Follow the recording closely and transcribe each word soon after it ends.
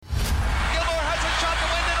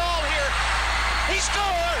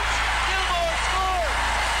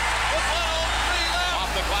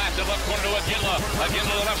Pass in left corner to Iginla.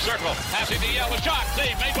 Iginla to the left circle. Passing to Yell. A shot.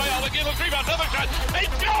 Save made by Yell. Iginla. Rebound. Another shot. They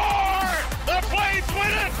score! The Flames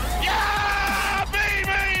win it! Yeah,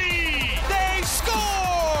 baby! They score!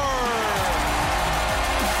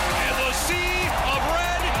 And the sea of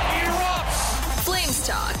red erupts. Flames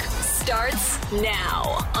Talk starts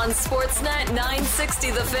now on Sportsnet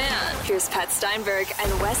 960 The Fan. Here's Pat Steinberg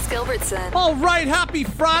and Wes Gilbertson. All right, happy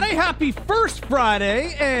Friday, happy first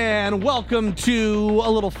Friday, and welcome to a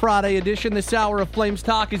little Friday edition. This hour of Flames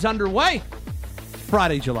Talk is underway.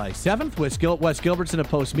 Friday, July 7th, Wes Gilbertson of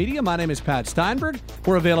Post Media. My name is Pat Steinberg.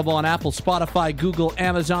 We're available on Apple, Spotify, Google,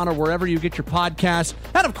 Amazon, or wherever you get your podcasts.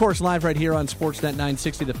 And, of course, live right here on Sportsnet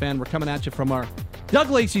 960 The Fan. We're coming at you from our Doug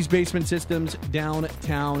Lacey's Basement Systems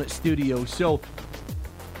downtown studio. So,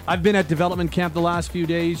 I've been at development camp the last few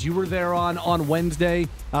days. You were there on Wednesday,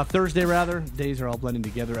 Thursday rather. Days are all blending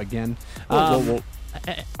together again. Whoa.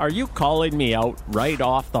 Are you calling me out right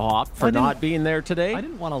off the hop for not being there today? I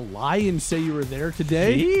didn't want to lie and say you were there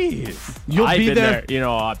today. Jeez. You'll I've be been there. You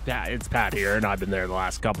know, it's Pat here, and I've been there the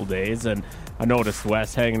last couple days, and I noticed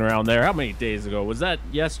Wes hanging around there. How many days ago? Was that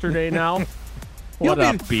yesterday now? What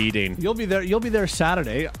a beating. You'll be there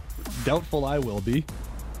Saturday. Doubtful I will be.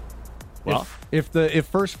 Well, if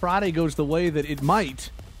First Friday goes the way that it might,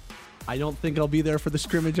 I don't think I'll be there for the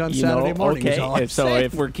scrimmage on you Saturday know, morning. okay. So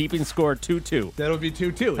if we're keeping score 2-2. That'll be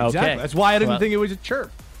 2-2. Exactly. Okay. That's why I didn't think it was a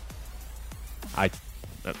chirp. I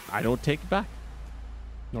don't take it back.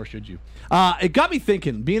 Nor should you. It got me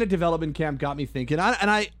thinking. Being at development camp got me thinking.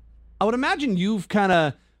 I would imagine you've kind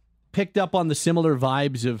of picked up on the similar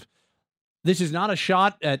vibes of this is not a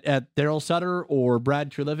shot at Daryl Sutter or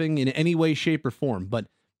Brad Treliving in any way, shape, or form, but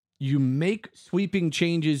you make sweeping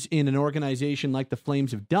changes in an organization like the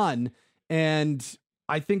Flames have done, and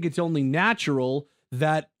I think it's only natural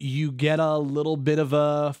that you get a little bit of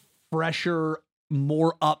a fresher,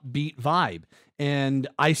 more upbeat vibe. And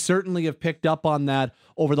I certainly have picked up on that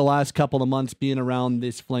over the last couple of months being around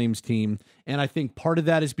this Flames team. And I think part of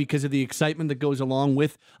that is because of the excitement that goes along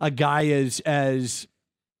with a guy as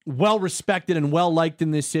well respected and well liked in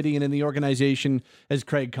this city and in the organization as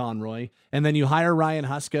Craig Conroy. And then you hire Ryan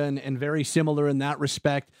Huska and very similar in that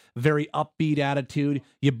respect, very upbeat attitude.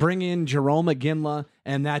 You bring in Jarome Iginla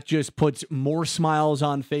and that just puts more smiles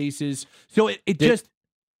on faces. So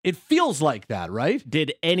it feels like that, right?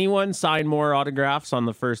 Did anyone sign more autographs on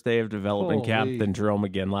the first day of development camp than Jarome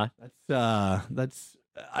Iginla?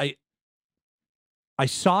 I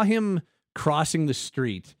saw him crossing the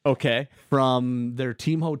street from their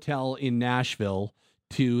team hotel in Nashville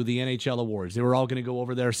to the NHL Awards. They were all going to go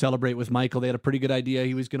over there, celebrate with Michael. They had a pretty good idea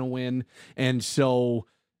he was going to win. And so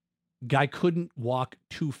guy couldn't walk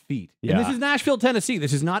 2 feet. Yeah. And this is Nashville, Tennessee.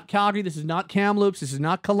 This is not Calgary. This is not Kamloops. This is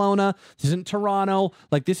not Kelowna. This isn't Toronto.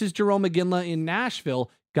 Like, this is Jarome Iginla in Nashville.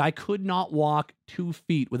 Guy could not walk 2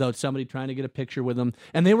 feet without somebody trying to get a picture with him.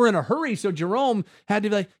 And they were in a hurry, so Jarome had to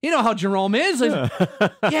be like, you know how Jarome is? Like,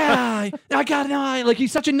 yeah, I got an eye. Like,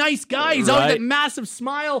 he's such a nice guy. He's always that massive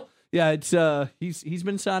smile. Yeah, it's he's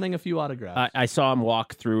been signing a few autographs. I saw him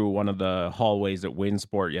walk through one of the hallways at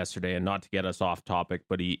Winsport yesterday, and not to get us off topic,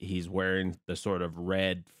 but he's wearing the sort of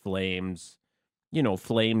red Flames,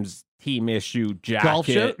 Flames team issue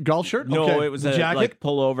jacket. Golf shirt? No, okay. it was the a jacket?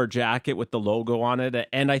 pullover jacket with the logo on it.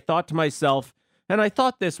 And I thought to myself, and I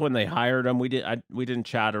thought this when they hired him, we didn't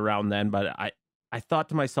chat around then, but I thought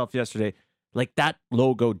to myself yesterday, like, that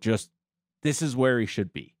logo this is where he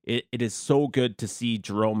should be. It is so good to see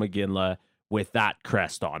Jarome Iginla with that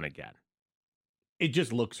crest on again. It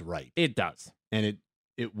just looks right. It does. And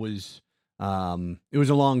it was a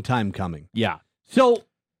long time coming. Yeah. So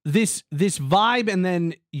this vibe, and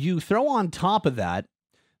then you throw on top of that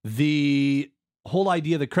the whole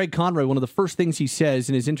idea that Craig Conroy, one of the first things he says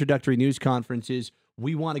in his introductory news conference is,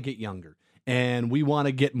 we want to get younger and we want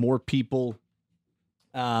to get more people.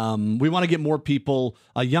 Younger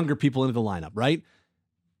people into the lineup, right?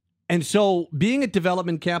 And so being at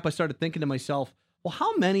development camp, I started thinking to myself, well,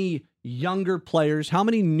 how many younger players, how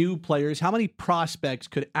many new players, how many prospects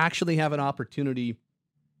could actually have an opportunity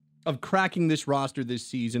of cracking this roster this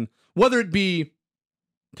season, whether it be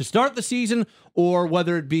to start the season or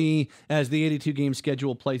whether it be as the 82-game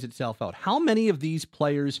schedule plays itself out? How many of these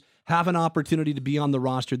players have an opportunity to be on the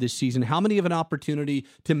roster this season? How many have an opportunity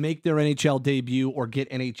to make their NHL debut or get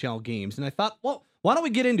NHL games? And I thought, well, why don't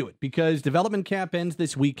we get into it? Because development camp ends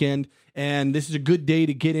this weekend, and this is a good day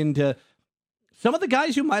to get into some of the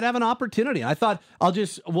guys who might have an opportunity. I thought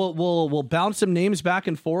we'll bounce some names back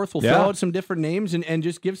and forth. We'll throw out some different names and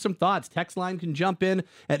just give some thoughts. Text line can jump in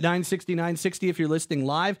at 960 if you're listening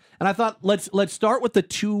live. And I thought let's start with the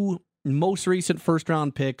two most recent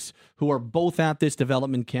first-round picks who are both at this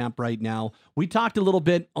development camp right now. We talked a little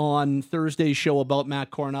bit on Thursday's show about Matt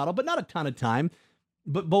Coronado, but not a ton of time.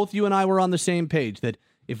 But both you and I were on the same page that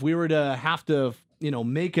if we were to have to,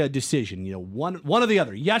 make a decision, one or the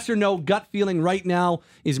other, yes or no, gut feeling right now,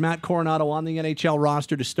 is Matt Coronado on the NHL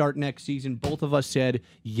roster to start next season? Both of us said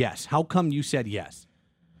yes. How come you said yes?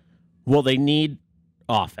 Well, they need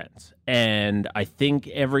offense. And I think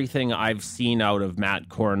everything I've seen out of Matt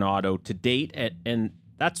Coronado to date, and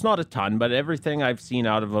that's not a ton, but everything I've seen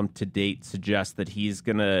out of him to date suggests that he's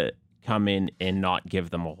going to come in and not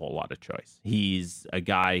give them a whole lot of choice. He's a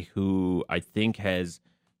guy who I think has,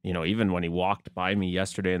 even when he walked by me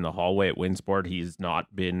yesterday in the hallway at Winsport, he's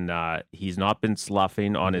not been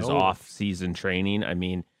sloughing on his off-season training. I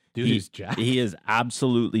mean, dude, he's jacked. He is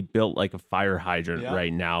absolutely built like a fire hydrant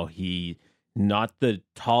right now. He not the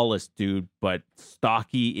tallest dude, but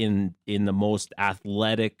stocky in the most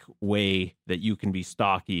athletic way that you can be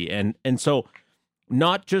stocky. And so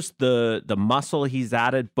not just the muscle he's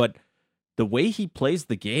added, but the way he plays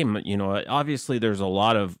the game. Obviously there's a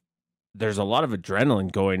lot of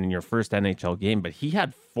adrenaline going in your first NHL game, but he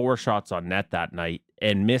had 4 shots on net that night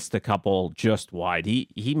and missed a couple just wide.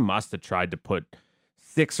 He must have tried to put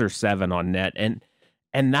 6 or 7 on net.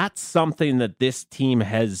 And that's something that this team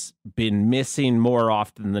has been missing more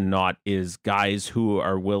often than not, is guys who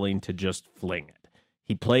are willing to just fling it.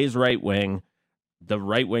 He plays right wing. The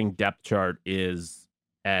right wing depth chart is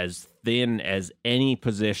as thin as any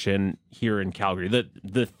position here in Calgary,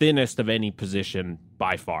 the thinnest of any position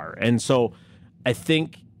by far. And so I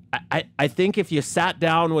think if you sat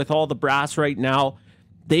down with all the brass right now,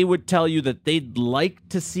 they would tell you that they'd like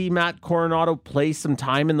to see Matt Coronado play some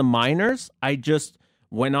time in the minors.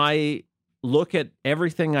 When I look at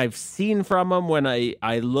everything I've seen from him, when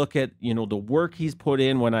I look at, the work he's put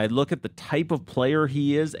in, when I look at the type of player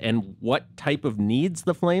he is and what type of needs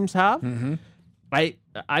the Flames have,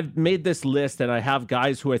 I've made this list, and I have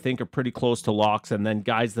guys who I think are pretty close to locks, and then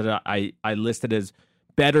guys that I listed as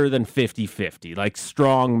better than 50-50, like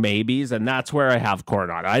strong maybes, and that's where I have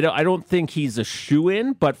Coronado. I don't think he's a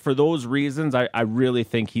shoo-in, but for those reasons, I really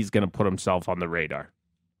think he's going to put himself on the radar.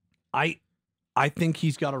 I think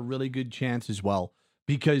he's got a really good chance as well,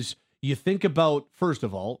 because you think about, first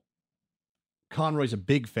of all, Conroy's a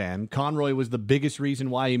big fan. Conroy was the biggest reason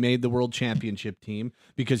why he made the World Championship team,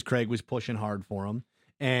 because Craig was pushing hard for him.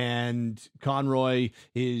 And Conroy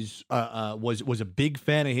was a big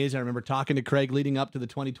fan of his. I remember talking to Craig leading up to the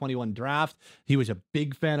 2021 draft. He was a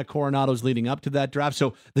big fan of Coronado's leading up to that draft.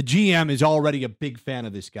 So the GM is already a big fan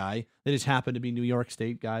of this guy. They just happen to be New York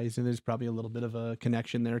State guys, and there's probably a little bit of a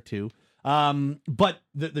connection there too. But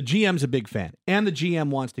the GM's a big fan, and the GM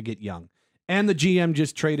wants to get young. And the GM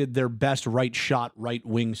just traded their best right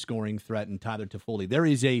wing scoring threat in Tyler Toffoli. There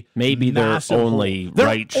is maybe their only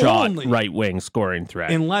right wing scoring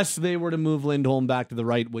threat, unless they were to move Lindholm back to the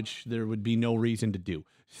right, which there would be no reason to do.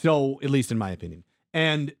 So, at least in my opinion.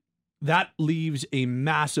 And that leaves a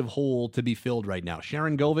massive hole to be filled right now.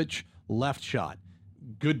 Sharon Govich, left shot.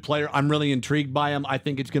 Good player. I'm really intrigued by him. I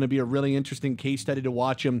think it's going to be a really interesting case study to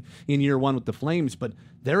watch him in year 1 with the Flames, but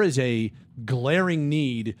there is a glaring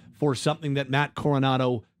need for something that Matt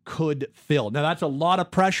Coronado could fill. Now, that's a lot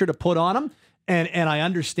of pressure to put on him, and I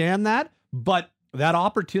understand that, but that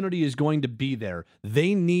opportunity is going to be there.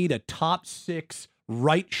 They need a top 6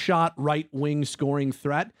 right shot, right wing scoring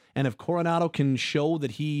threat, and if Coronado can show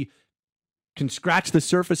that he can scratch the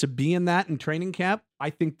surface of being that in training camp, I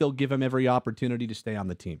think they'll give him every opportunity to stay on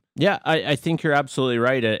the team. Yeah, I think you're absolutely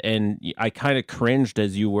right. And I kind of cringed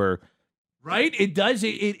as you were. Right? It does.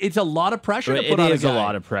 It's a lot of pressure to put on a guy. It is a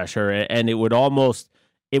lot of pressure. And it would almost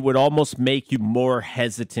make you more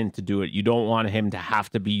hesitant to do it. You don't want him to have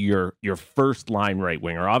to be your first line right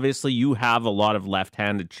winger. Obviously, you have a lot of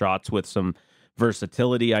left-handed shots with some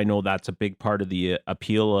versatility. I know that's a big part of the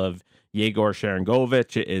appeal of Yegor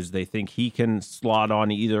Sharangovich, is they think he can slot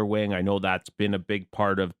on either wing. I know that's been a big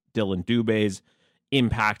part of Dylan Dubé's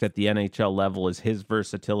impact at the NHL level, is his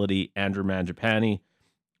versatility. Andrew Mangiapane,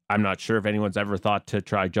 I'm not sure if anyone's ever thought to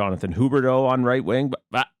try Jonathan Huberdeau on right wing,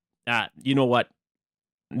 but you know what?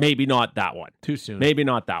 Maybe not that one. Too soon. Maybe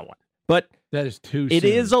not that one. But that is too soon. It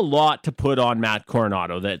is a lot to put on Matt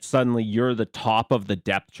Coronado, that suddenly you're the top of the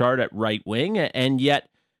depth chart at right wing, and yet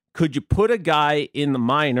could you put a guy in the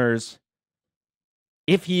minors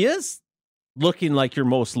if he is looking like your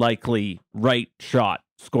most likely right shot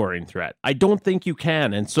scoring threat? I don't think you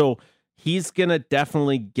can. And so he's going to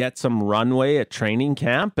definitely get some runway at training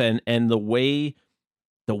camp, and the way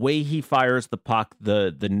he fires the puck,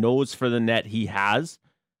 the nose for the net he has,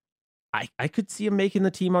 I could see him making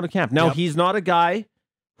the team out of camp. Now, He's not a guy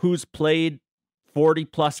who's played 40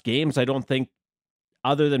 plus games. I don't think,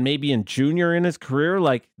 other than maybe in junior in his career,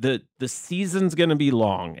 like the season's going to be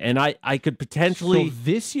long, and I could potentially. So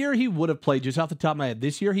this year he would have played, just off the top of my head.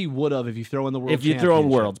 This year he would have if you throw in the World if you throw in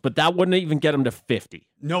Championship. Worlds, but that wouldn't even get him to 50.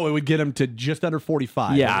 No, it would get him to just under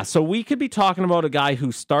 45. Yeah, so we could be talking about a guy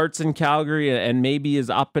who starts in Calgary and maybe is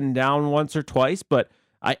up and down once or twice, but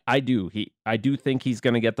I do think he's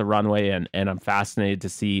going to get the runway, and I'm fascinated to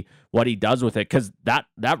see what he does with it, because that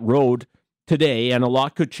road today, and a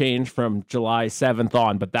lot could change from July 7th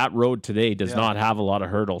on, but that road today does not have a lot of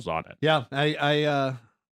hurdles on it. Yeah,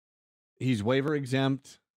 he's waiver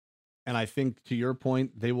exempt, and I think, to your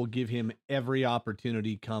point, they will give him every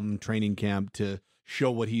opportunity come training camp to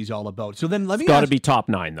show what he's all about. So then let me Got to be top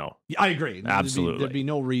 9, though. I agree. Absolutely. There'd be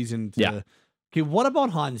no reason to. Yeah. Okay, what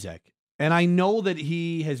about Hanzek? And I know that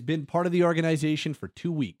he has been part of the organization for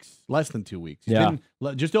 2 weeks, less than 2 weeks. He's been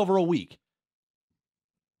just over a week.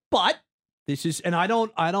 But this is, and I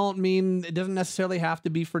don't mean it doesn't necessarily have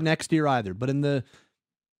to be for next year either, but in the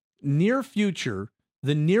near future,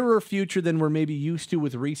 the nearer future than we're maybe used to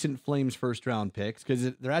with recent Flames first round picks,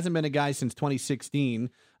 because there hasn't been a guy since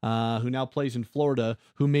 2016 who now plays in Florida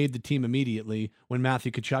who made the team immediately when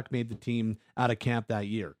Matthew Tkachuk made the team out of camp that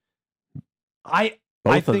year.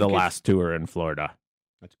 Both of the last two are in Florida.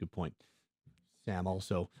 That's a good point. Sam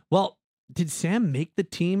also. Well, did Sam make the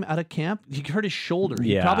team out of camp? He hurt his shoulder.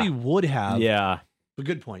 He probably would have. Yeah. A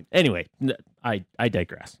good point. Anyway, I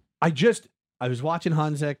digress. I was watching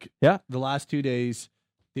Hanzek the last 2 days.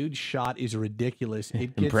 Dude's shot is ridiculous.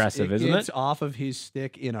 It gets, impressive, isn't it? It gets off of his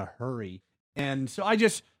stick in a hurry. And so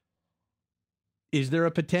is there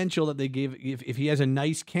a potential that they gave, if he has a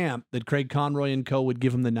nice camp, that Craig Conroy and co. would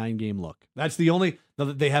give him the 9-game look? That's the only,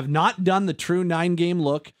 they have not done the true 9-game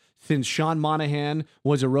look since Sean Monahan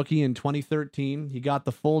was a rookie in 2013. He got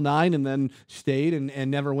the full 9 and then stayed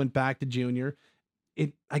and never went back to junior.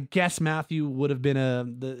 I guess Matthew would have been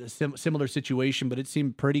a similar situation, but it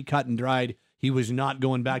seemed pretty cut and dried. He was not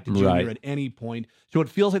going back to junior at any point. So it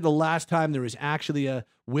feels like the last time there was actually a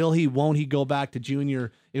will he, won't he go back to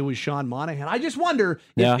junior, it was Sean Monahan. I just wonder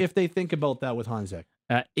if they think about that with Hanzek.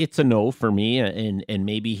 It's a no for me, and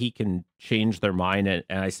maybe he can change their mind. And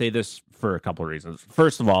I say this for a couple of reasons.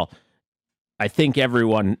 First of all, I think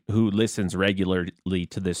everyone who listens regularly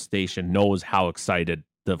to this station knows how excited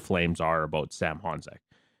the Flames are about Sam Hanzek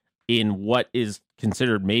in what is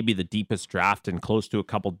considered maybe the deepest draft in close to a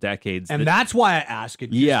couple decades. And that's why I ask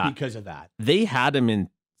it, just because of that. They had him in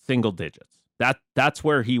single digits. That's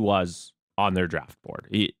where he was on their draft board.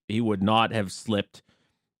 He would not have slipped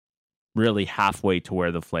really halfway to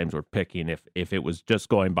where the Flames were picking if it was just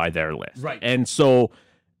going by their list. Right. And so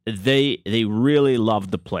they really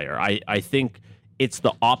loved the player. I think it's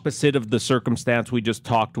the opposite of the circumstance we just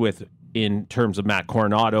talked with in terms of Matt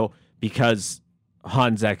Coronado, because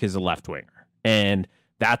Hanzek is a left winger, and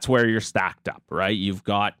that's where you're stacked up, right? You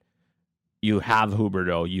have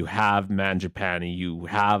Huberdeau, you have Mangiapane, you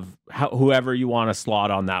have whoever you want to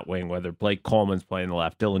slot on that wing, whether Blake Coleman's playing the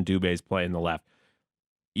left, Dylan Dubé's playing the left.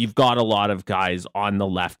 You've got a lot of guys on the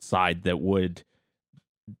left side that would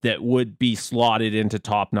be slotted into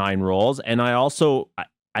top 9 roles. And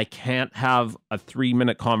I can't have a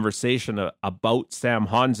 3-minute conversation about Sam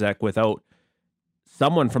Hanzek without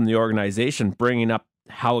someone from the organization bringing up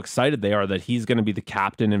how excited they are that he's going to be the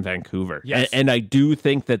captain in Vancouver. Yes. And I do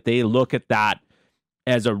think that they look at that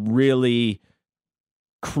as a really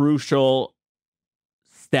crucial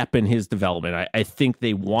step in his development. I think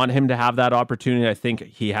they want him to have that opportunity. I think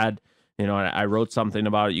he had, I wrote something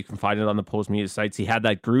about it. You can find it on the Post Media sites. He had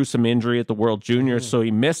that gruesome injury at the World Juniors, so he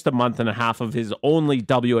missed a month and a half of his only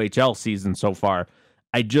WHL season so far.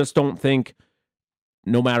 I just don't think,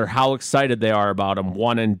 no matter how excited they are about him,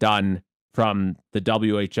 one and done from the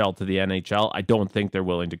WHL to the NHL, I don't think they're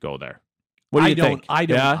willing to go there. What do you think? I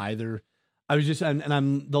don't either. I was just, and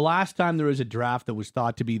I'm the last time there was a draft that was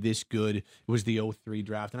thought to be this good, it was the 2003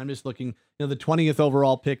 draft. And I'm just looking, the 20th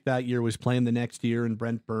overall pick that year was playing the next year, and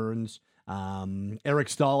Brent Burns, Eric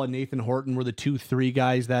Stahl and Nathan Horton were the 2-3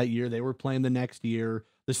 guys that year. They were playing the next year.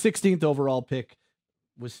 The 16th overall pick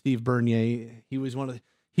was Steve Bernier. He's one of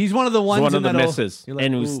the ones. One of the that misses, like,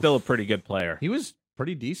 and he was still a pretty good player. He was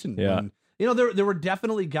pretty decent. Yeah. And, there were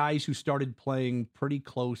definitely guys who started playing pretty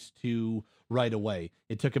close to right away.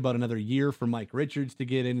 It took about another year for Mike Richards to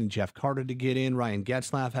get in and Jeff Carter to get in. Ryan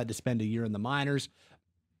Getzlaff had to spend a year in the minors.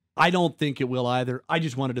 I don't think it will either. I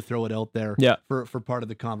just wanted to throw it out there for part of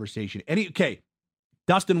the conversation.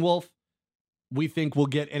 Dustin Wolf, we think will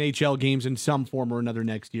get NHL games in some form or another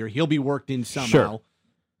next year. He'll be worked in somehow. Sure.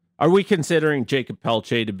 Are we considering Jacob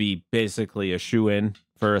Pelche to be basically a shoe-in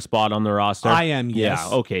for a spot on the roster? I am, yes.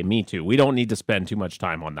 Yeah, okay, me too. We don't need to spend too much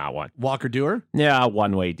time on that one. Walker Duehr? Yeah,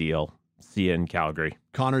 one-way deal. See you in Calgary.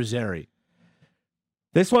 Connor Zary.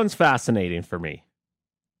 This one's fascinating for me.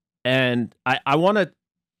 And I want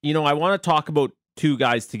to talk about two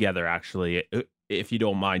guys together, actually, if you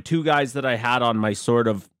don't mind. Two guys that I had on my sort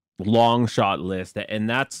of long shot list, and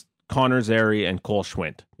that's Connor Zary and Cole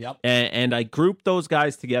Schwindt. Yep. And I grouped those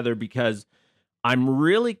guys together because I'm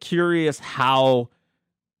really curious how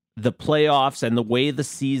the playoffs and the way the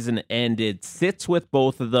season ended sits with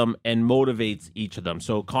both of them and motivates each of them.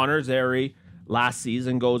 So Connor Zary last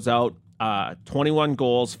season goes out 21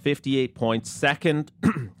 goals, 58 points, second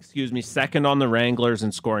on the Wranglers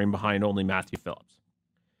in scoring behind only Matthew Phillips.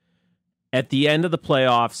 At the end of the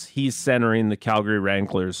playoffs, he's centering the Calgary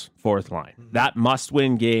Wranglers' fourth line. That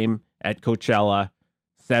must-win game at Coachella,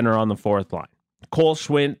 center on the fourth line. Cole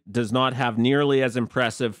Schwindt does not have nearly as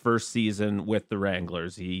impressive first season with the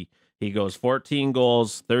Wranglers. He goes 14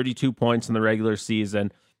 goals, 32 points in the regular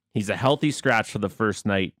season. He's a healthy scratch for the first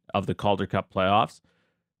night of the Calder Cup playoffs.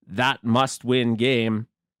 That must-win game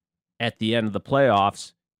at the end of the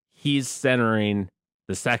playoffs, he's centering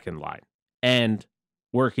the second line and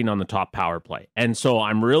working on the top power play. And so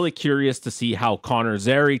I'm really curious to see how Connor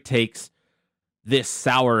Zary takes this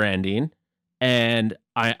sour ending. And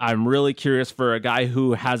I'm really curious for a guy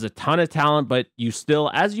who has a ton of talent, but you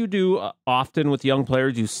still, as you do often with young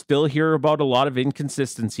players, you still hear about a lot of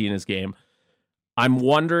inconsistency in his game. I'm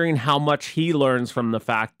wondering how much he learns from the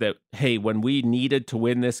fact that, hey, when we needed to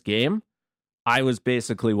win this game, I was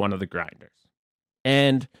basically one of the grinders.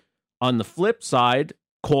 And on the flip side,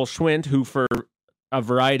 Cole Schwindt, who for a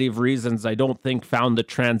variety of reasons, I don't think found the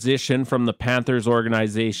transition from the Panthers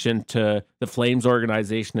organization to the Flames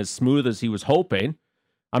organization as smooth as he was hoping.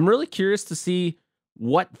 I'm really curious to see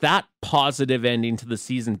what that positive ending to the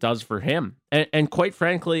season does for him. And quite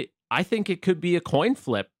frankly, I think it could be a coin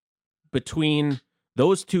flip between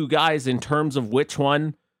those two guys in terms of which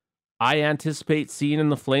one I anticipate seeing in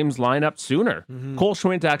the Flames lineup sooner. Mm-hmm. Cole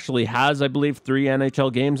Schwindt actually has, I believe, 3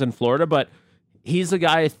 NHL games in Florida, but he's a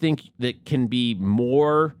guy I think that can be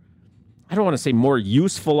more, I don't want to say more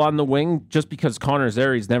useful on the wing, just because Connor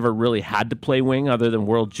Zary's never really had to play wing other than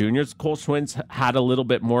World Juniors. Cole Schwindt's had a little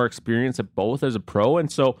bit more experience at both as a pro.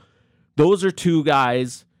 And so those are two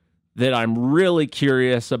guys that I'm really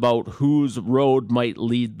curious about whose road might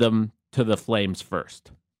lead them to the Flames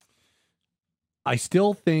first. I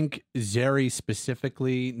still think Zary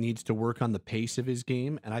specifically needs to work on the pace of his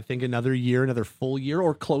game. And I think another full year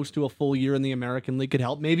or close to a full year in the American League could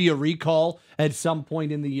help. Maybe a recall at some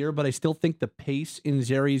point in the year, but I still think the pace in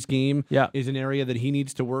Zary's game is an area that he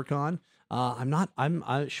needs to work on.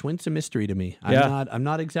 Schwindt's a mystery to me. I'm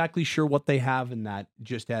not exactly sure what they have in that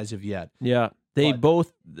just as of yet. Yeah. They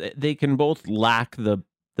can both lack the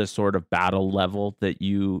sort of battle level that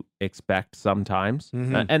you expect sometimes.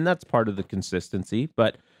 Mm-hmm. And that's part of the consistency.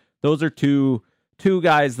 But those are two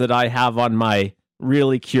guys that I have on my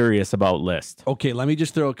really curious about list. Okay, let me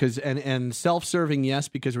just throw, and self-serving, yes,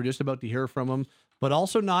 because we're just about to hear from him, but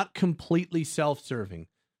also not completely self-serving.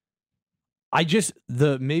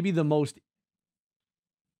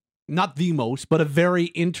 Not the most, but a very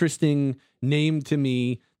interesting name to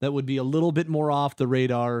me that would be a little bit more off the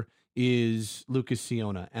radar is Lucas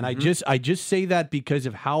Ciona. And mm-hmm. I just say that because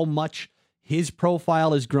of how much his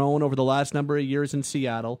profile has grown over the last number of years in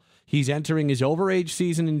Seattle. He's entering his overage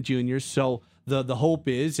season in juniors, so the hope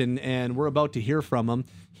is, and we're about to hear from him,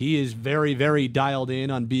 he is very, very dialed in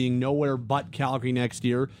on being nowhere but Calgary next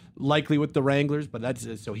year, likely with the Wranglers, but that's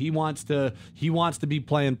so he wants to be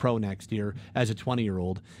playing pro next year as a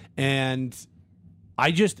 20-year-old. And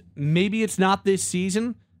maybe it's not this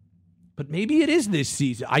season, but maybe it is this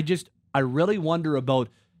season. I really wonder about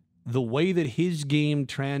the way that his game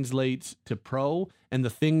translates to pro and the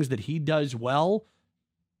things that he does well.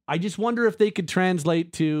 I just wonder if they could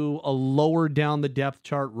translate to a lower down the depth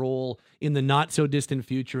chart role in the not so distant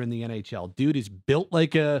future in the NHL. Dude is built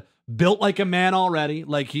like a man already.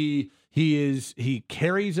 Like he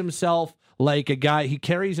carries himself like a guy. He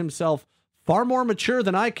carries himself far more mature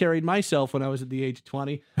than I carried myself when I was at the age of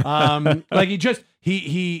 20. Like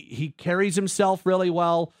he carries himself really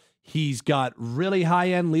well. He's got really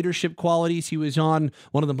high-end leadership qualities. He was on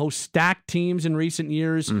one of the most stacked teams in recent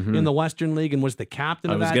years in the Western League and was the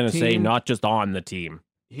captain of that team. I was going to say, not just on the team.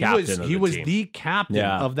 He was the captain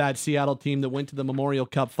of that Seattle team that went to the Memorial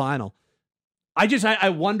Cup final. I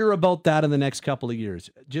wonder about that in the next couple of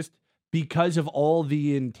years. Just because of all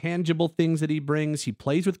the intangible things that he brings. He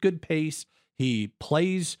plays with good pace. He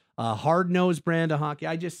plays a hard-nosed brand of hockey.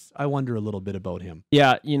 I wonder a little bit about him.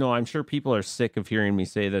 Yeah, I'm sure people are sick of hearing me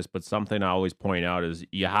say this, but something I always point out is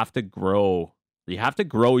you have to grow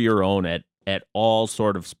your own at all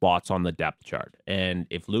sort of spots on the depth chart. And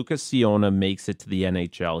if Lucas Ciona makes it to the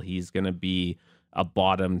NHL, he's going to be a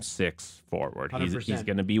bottom 6 forward. He's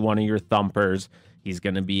going to be one of your thumpers. He's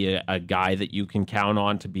going to be a guy that you can count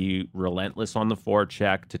on to be relentless on the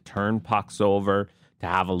forecheck, to turn pucks over, to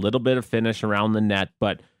have a little bit of finish around the net.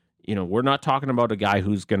 But, we're not talking about a guy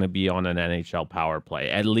who's going to be on an NHL power play.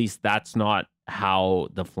 At least that's not how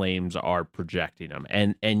the Flames are projecting him.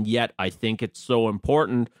 And yet I think it's so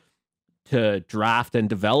important to draft and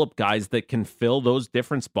develop guys that can fill those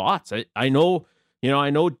different spots. I know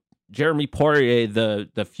Jeremy Poirier,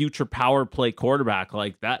 the future power play quarterback,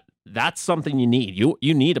 like that's something you need.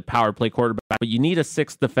 You need a power play quarterback, but you need a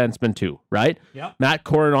 6th defenseman too, right? Yeah. Matt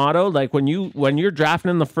Coronado, like when you're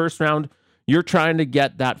drafting in the first round, you're trying to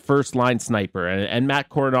get that first line sniper, and Matt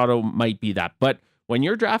Coronado might be that. But when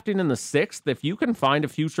you're drafting in the 6th, if you can find a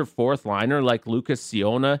future 4th liner like Lucas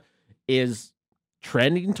Ciona is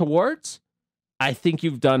trending towards, I think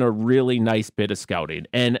you've done a really nice bit of scouting.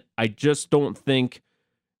 And I just don't think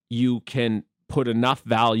you can put enough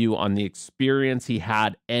value on the experience he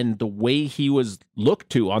had and the way he was looked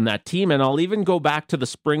to on that team. And I'll even go back to the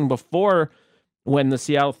spring before, when the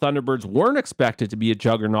Seattle Thunderbirds weren't expected to be a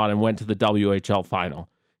juggernaut and went to the WHL final.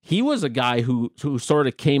 He was a guy who sort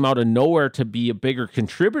of came out of nowhere to be a bigger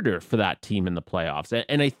contributor for that team in the playoffs.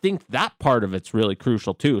 And I think that part of it's really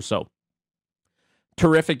crucial too. So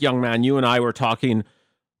terrific young man. You and I were talking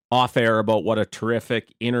off air about what a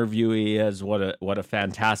terrific interview he is, what a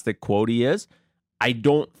fantastic quote he is. I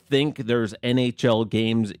don't think there's NHL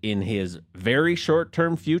games in his very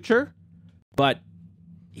short-term future, but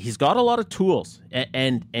he's got a lot of tools.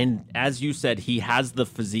 And as you said, he has the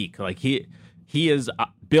physique. Like he is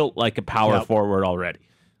built like a power forward already.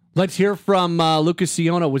 Let's hear from Lucas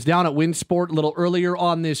Ciona. Was down at Winsport a little earlier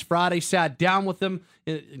on this Friday. Sat down with him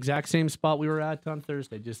in the exact same spot we were at on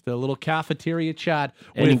Thursday. Just a little cafeteria chat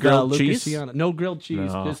with grilled Lucas cheese? Ciona. No grilled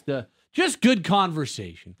cheese. No. Just good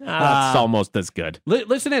conversation. That's almost as good.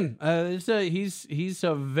 Listen in. He's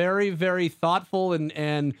a very, very thoughtful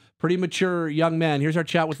and pretty mature young man. Here's our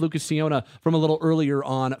chat with Lucas Ciona from a little earlier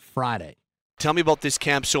on Friday. Tell me about this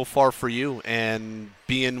camp so far for you and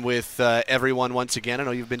being with everyone once again. I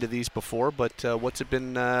know you've been to these before, but what's it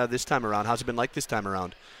been this time around? How's it been like this time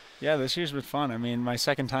around? Yeah, this year's been fun. I mean, my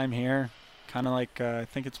second time here, kind of like I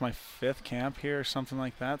think it's my 5th camp here or something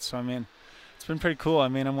like that. So, I mean, it's been pretty cool. I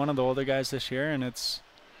mean, I'm one of the older guys this year, and it's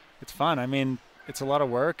fun. I mean, it's a lot of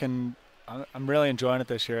work, and I'm really enjoying it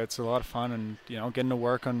this year. It's a lot of fun, and, getting to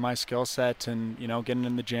work on my skill set and, getting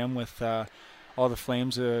in the gym with all the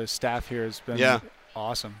Flames staff here has been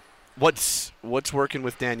awesome. What's working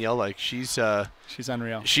with Danielle like? She's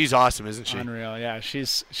unreal. She's awesome, isn't she? Unreal, yeah.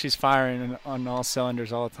 She's firing on all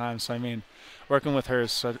cylinders all the time. So, I mean, working with her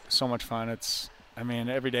is so much fun.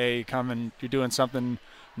 Every day you come and you're doing something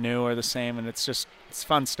new or the same, and it's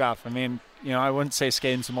fun stuff. I mean, I wouldn't say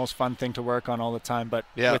skating's the most fun thing to work on all the time, but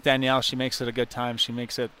with Danielle, she makes it a good time. She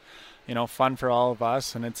makes it, fun for all of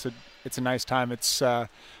us, and it's a nice time. It's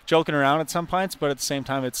joking around at some points, but at the same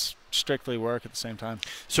time, it's strictly work at the same time.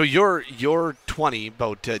 So you're 20,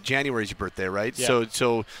 about January's your birthday, right? Yeah.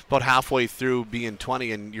 So about halfway through being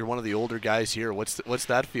 20, and you're one of the older guys here. What's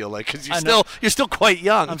that feel like? Because you're still quite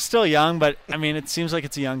young. I'm still young, but I mean, it seems like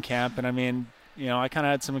it's a young camp, and I mean, I kind of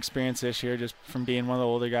had some experience this year just from being one of the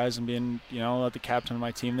older guys and being, the captain of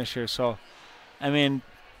my team this year. So, I mean,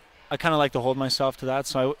 I kind of like to hold myself to that.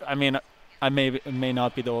 So, I may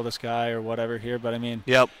not be the oldest guy or whatever here, but I mean,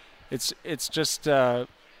 it's just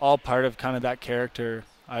all part of kind of that character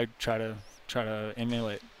I try to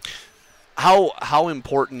emulate. How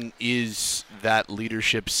important is that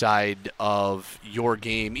leadership side of your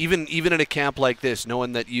game, even in a camp like this,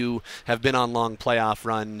 knowing that you have been on long playoff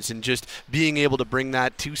runs and just being able to bring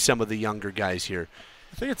that to some of the younger guys here?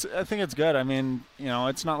 I think it's good. I mean,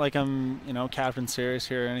 it's not like I'm, captain serious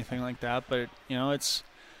here or anything like that, but it's,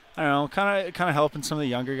 I don't know, kind of helping some of the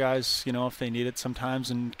younger guys, if they need it sometimes,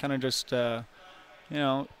 and kind of just,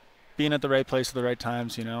 being at the right place at the right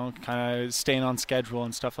times, kind of staying on schedule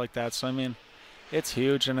and stuff like that. So, I mean, it's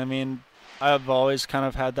huge. And, I mean, I've always kind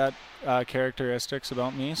of had that characteristics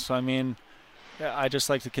about me. So, I mean, I just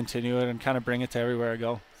like to continue it and kind of bring it to everywhere I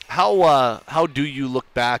go. How do you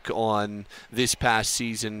look back on this past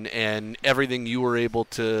season and everything you were able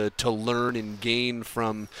to learn and gain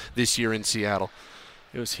from this year in Seattle?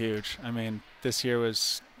 It was huge. I mean, this year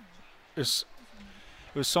was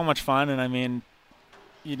so much fun. And, I mean,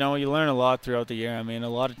 you learn a lot throughout the year. I mean, a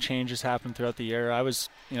lot of changes happen throughout the year.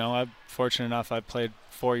 I'm fortunate enough. I played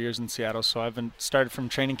 4 years in Seattle, so I've been started from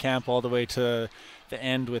training camp all the way to the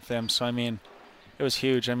end with them. So I mean, it was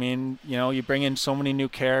huge. I mean, you bring in so many new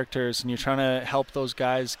characters, and you're trying to help those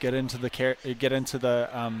guys get into the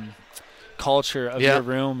culture of your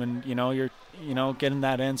room, and you're getting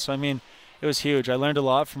that in. So I mean, it was huge. I learned a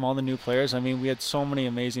lot from all the new players. I mean, we had so many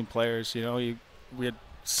amazing players. We had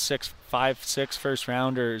 6 first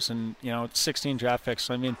rounders and 16 draft picks.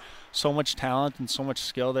 So I mean, so much talent and so much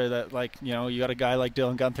skill there that you got a guy like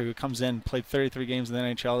Dylan Guenther who comes in, played 33 games in the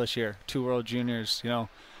NHL this year, 2 World Juniors. You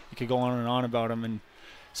could go on and on about him, and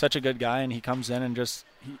such a good guy. And he comes in and just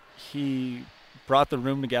he brought the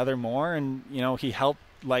room together more, and he helped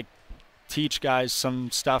teach guys some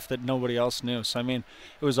stuff that nobody else knew. So I mean,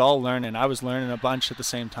 it was all learning. I was learning a bunch at the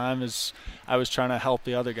same time as I was trying to help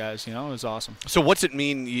the other guys. It was awesome. So what's it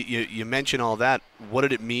mean? You mentioned all that. What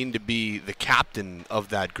did it mean to be the captain of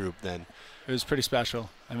that group then? It was pretty special.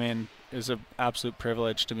 I mean, it was an absolute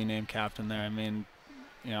privilege to be named captain there. I mean,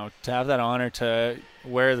 to have that honor to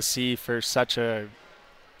wear the C for such a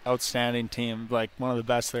outstanding team, like one of the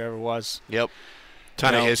best there ever was. Yep.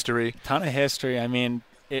 Ton of history. I mean,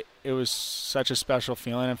 it was such a special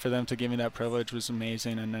feeling, and for them to give me that privilege was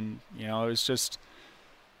amazing. And then it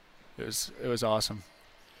was awesome.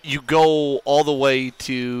 You go all the way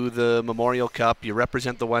to the Memorial Cup. You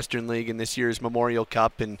represent the Western League in this year's Memorial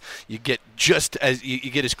Cup, and you get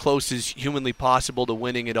as close as humanly possible to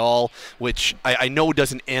winning it all, which I know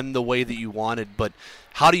doesn't end the way that you wanted. But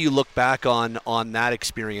how do you look back on that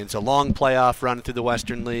experience? A long playoff run through the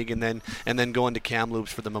Western League, and then going to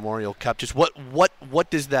Kamloops for the Memorial Cup. Just what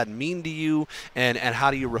does that mean to you, and how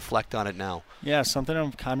do you reflect on it now? Yeah, something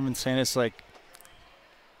I've kind of been saying is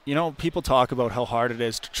people talk about how hard it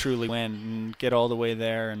is to truly win and get all the way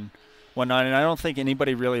there and whatnot, and I don't think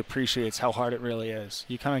anybody really appreciates how hard it really is.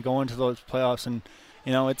 You kind of go into those playoffs, and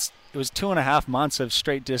it was 2.5 months of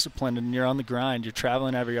straight discipline, and you're on the grind. You're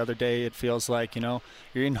traveling every other day. It feels like you're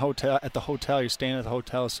at the hotel. You're staying at the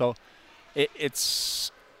hotel, so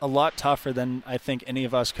it's a lot tougher than I think any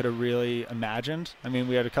of us could have really imagined. I mean,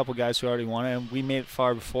 we had a couple guys who already won it, and we made it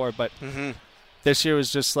far before, but this year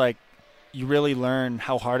was just you really learn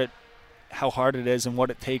how hard it is and what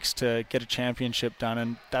it takes to get a championship done,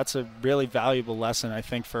 and that's a really valuable lesson, I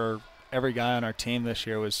think, for every guy on our team this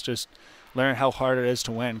year, was just learn how hard it is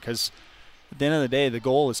to win, because at the end of the day, the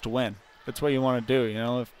goal is to win. That's what you want to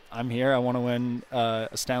do. If I'm here, I want to win a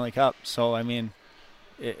Stanley Cup. So, I mean,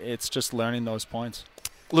 it's just learning those points.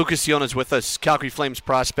 Lucas Iona's with us, Calgary Flames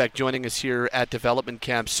prospect, joining us here at development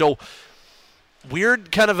camp. So,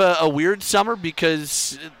 kind of a weird summer,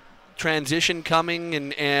 because transition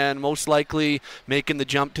coming and most likely making the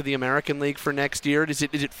jump to the American League for next year. Does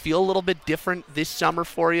it feel a little bit different this summer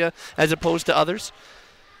for you as opposed to others?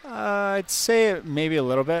 I'd say maybe a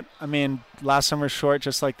little bit. I mean, last summer was short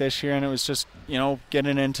just like this year, and it was just,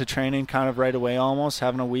 getting into training kind of right away almost,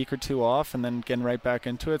 having a week or two off and then getting right back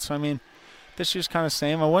into it. So, I mean, this year's kind of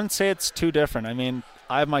same. I wouldn't say it's too different. I mean,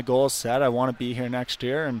 I have my goals set. I want to be here next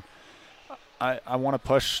year, and I want to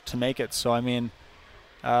push to make it. So, I mean,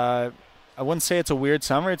 I wouldn't say it's a weird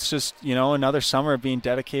summer. It's just, another summer of being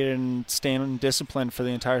dedicated and staying disciplined for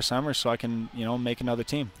the entire summer so I can, make another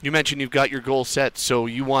team. You mentioned you've got your goal set, so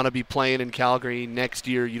you want to be playing in Calgary next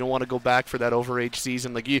year. You don't want to go back for that overage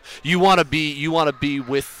season. Like you want to be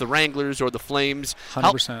with the Wranglers or the Flames.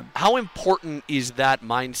 100%. How important is that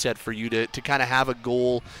mindset for you to kind of have a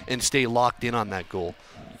goal and stay locked in on that goal?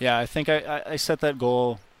 Yeah, I think I set that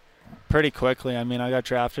goal pretty quickly. I mean, I got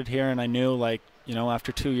drafted here, and I knew,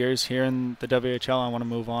 after 2 years here in the WHL, I want to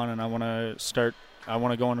move on, and I want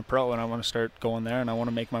to go into pro, and I want to start going there, and I want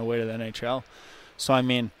to make my way to the NHL. So, I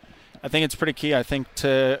mean, I think it's pretty key. I think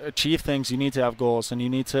to achieve things, you need to have goals, and you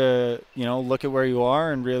need to, look at where you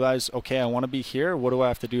are and realize, okay, I want to be here. What do I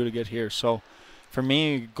have to do to get here? So, for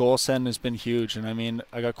me, goal setting has been huge. And, I mean,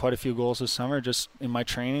 I got quite a few goals this summer just in my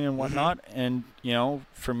training and whatnot. And,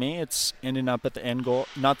 for me, it's ending up at the end goal,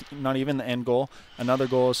 not even the end goal. Another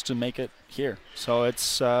goal is to make it here. So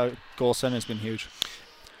it's goal setting has been huge.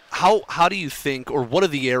 How do you think, or what are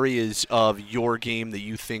the areas of your game that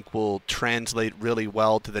you think will translate really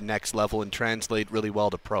well to the next level and translate really well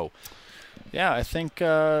to pro? Yeah, I think,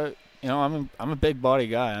 I'm a big body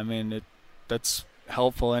guy. I mean, that's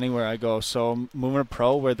helpful anywhere I go. So moving to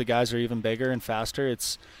pro where the guys are even bigger and faster,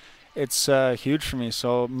 it's huge for me.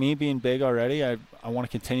 So me being big already, I want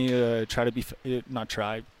to continue to try to be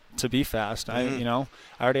fast. I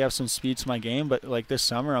already have some speed to my game, but this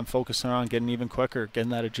summer I'm focusing on getting even quicker,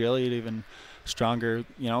 getting that agility even stronger,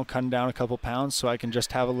 cutting down a couple pounds so I can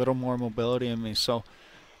just have a little more mobility in me. So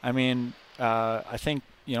I mean, I think,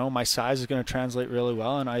 my size is going to translate really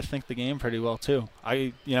well, and I think the game pretty well too.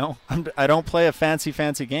 I don't play a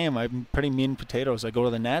fancy game. I'm pretty meat and potatoes. I go to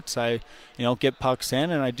the nets, I, get pucks in,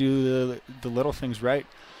 and I do the little things right.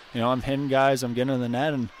 I'm hitting guys, I'm getting in the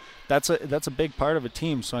net, and that's a big part of a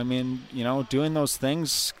team. So I mean, doing those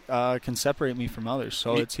things can separate me from others.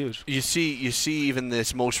 So it's huge. You see even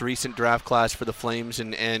this most recent draft class for the Flames,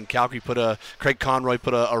 and Calgary Craig Conroy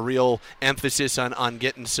put a real emphasis on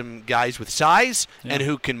getting some guys with size and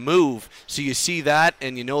who can move. So you see that,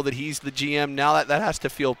 and you know that he's the GM now. That has to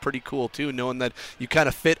feel pretty cool too, knowing that you kind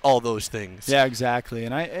of fit all those things. Yeah, exactly.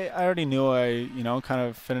 And I already knew I kind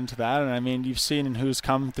of fit into that. And I mean, you've seen who's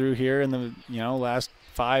come through here in the last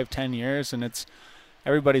 5-10 years, and it's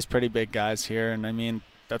everybody's pretty big guys here, and I mean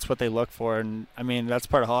that's what they look for, and I mean that's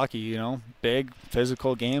part of hockey, big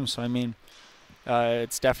physical games. So I mean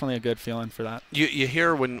it's definitely a good feeling for that. You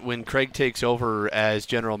hear when Craig takes over as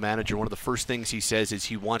general manager, one of the first things he says is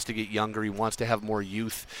he wants to get younger, he wants to have more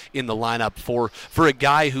youth in the lineup for a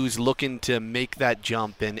guy who's looking to make that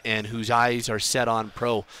jump and whose eyes are set on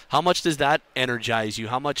pro. How much does that energize you?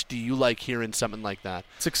 How much do you like hearing something like that?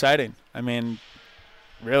 It's exciting. I mean,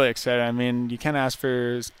 really excited. I mean, you can't ask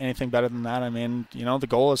for anything better than that. I mean, the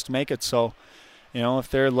goal is to make it. So, if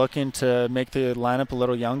they're looking to make the lineup a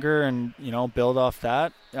little younger and, build off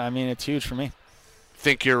that, I mean, it's huge for me.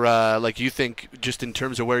 Think you're, you think just in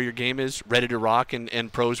terms of where your game is, ready to rock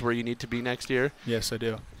and pro's where you need to be next year? Yes, I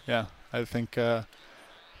do. Yeah. I think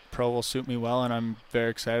pro will suit me well, and I'm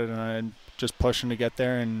very excited, and I'm just pushing to get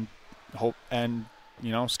there and hope and,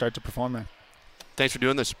 start to perform there. Thanks for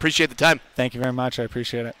doing this. Appreciate the time. Thank you very much. I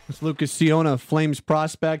appreciate it. It's Lucas Ciona, Flames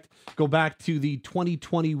prospect. Go back to the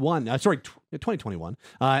 2021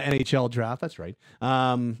 NHL draft. That's right.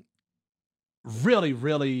 Really,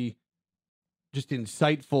 really just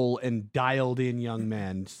insightful and dialed in young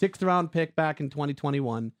man. 6th round pick back in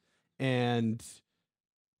 2021. And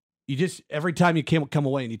you just, every time you come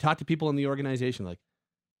away and you talk to people in the organization, like,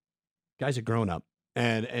 guy's a grown up,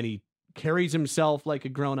 and he carries himself like a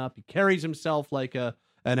grown-up. He carries himself like an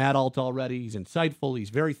adult already. He's insightful. He's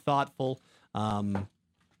very thoughtful.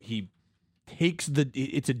 He takes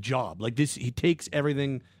it's a job. Like this, he takes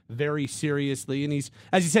everything very seriously. And he's,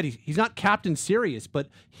 as you said, he's not Captain Serious, but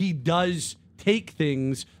he does take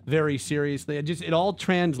things very seriously. It all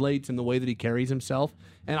translates in the way that he carries himself.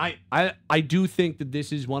 And I do think that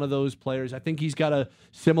this is one of those players. I think he's got a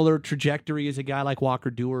similar trajectory as a guy like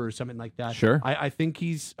Walker Duehr or something like that. Sure. I think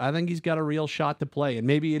he's got a real shot to play. And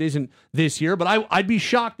maybe it isn't this year, but I'd be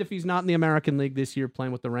shocked if he's not in the American League this year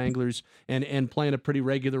playing with the Wranglers and playing a pretty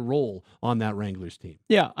regular role on that Wranglers team.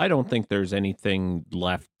 Yeah, I don't think there's anything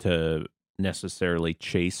left to necessarily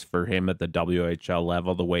chase for him at the WHL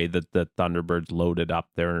level, the way that the Thunderbirds loaded up.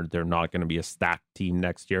 They're not going to be a stacked team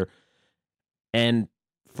next year. And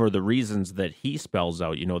for the reasons that he spells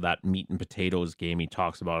out, that meat and potatoes game he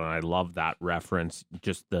talks about, and I love that reference,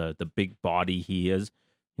 just the big body he is.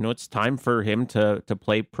 It's time for him to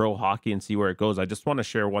play pro hockey and see where it goes. I just want to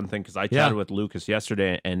share one thing, because I chatted with Lucas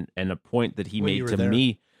yesterday, and a point that he made to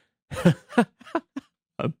me,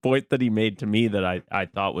 a point that he made to me that I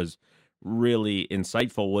thought was really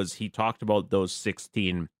insightful was he talked about those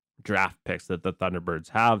 16 draft picks that the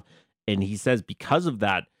Thunderbirds have, and he says because of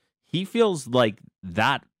that, he feels like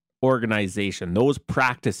that organization, those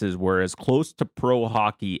practices were as close to pro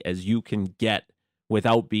hockey as you can get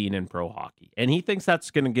without being in pro hockey. And he thinks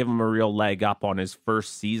that's going to give him a real leg up on his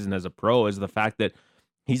first season as a pro, is the fact that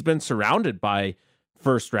he's been surrounded by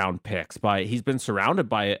first round picks. He's been surrounded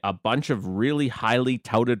by a bunch of really highly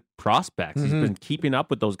touted prospects. Mm-hmm. He's been keeping up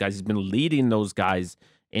with those guys. He's been leading those guys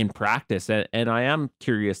in practice. And I am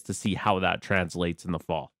curious to see how that translates in the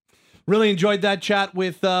fall. Really enjoyed that chat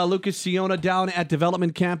with Lucas Ciona down at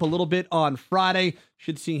development camp a little bit on Friday.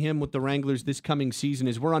 Should see him with the Wranglers this coming season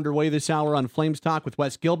as we're underway this hour on Flames Talk with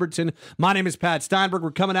Wes Gilbertson. My name is Pat Steinberg. We're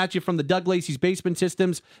coming at you from the Doug Lacey's Basement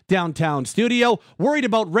Systems downtown studio. Worried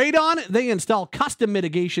about radon? They install custom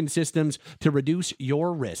mitigation systems to reduce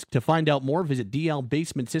your risk. To find out more, visit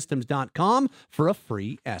dlbasementsystems.com for a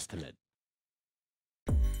free estimate.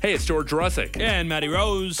 Hey, it's George Russick. And Matty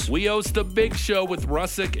Rose. We host The Big Show with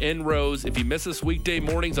Russick and Rose. If you miss us weekday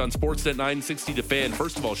mornings on Sportsnet 960 The Fan,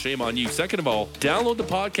 first of all, shame on you. Second of all, download the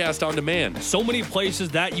podcast on demand. So many places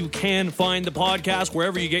that you can find the podcast,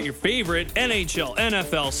 wherever you get your favorite NHL,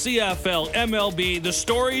 NFL, CFL, MLB, the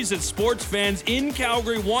stories that sports fans in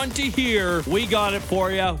Calgary want to hear. We got it for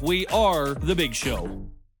you. We are The Big Show.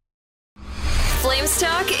 Flames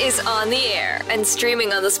Talk is on the air and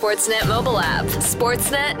streaming on the Sportsnet mobile app.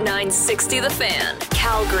 Sportsnet 960 The Fan,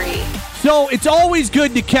 Calgary. So it's always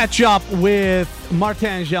good to catch up with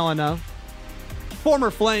Martin Gelinas, former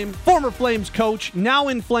Flames coach, now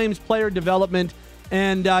in Flames player development.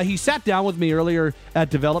 And he sat down with me earlier at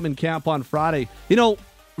development camp on Friday.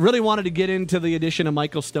 Really wanted to get into the addition of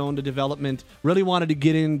Michael Stone to development. Really wanted to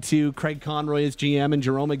get into Craig Conroy as GM and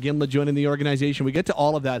Jerome Gimla joining the organization. We get to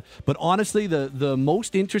all of that. But honestly, the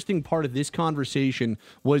most interesting part of this conversation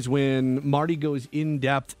was when Marty goes in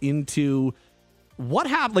depth into what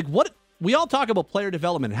happened. We all talk about player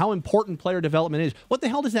development and how important player development is. What the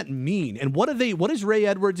hell does that mean? And what is Ray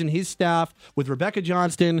Edwards and his staff with Rebecca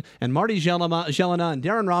Johnston and Marty Gelinas and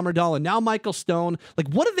Darren Romerdahl and now Michael Stone?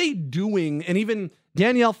 What are they doing? And even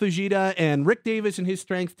Danielle Fujita and Rick Davis and his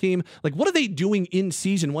strength team, what are they doing in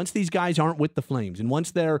season once these guys aren't with the Flames and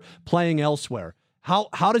once they're playing elsewhere?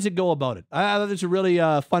 How does it go about it? It's a really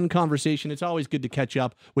fun conversation. It's always good to catch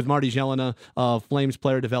up with Marty Gelinas of Flames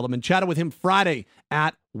Player Development. Chatted with him Friday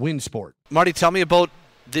at Winsport. Marty, tell me about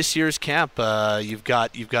this year's camp. You've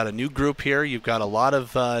got a new group here. You've got a lot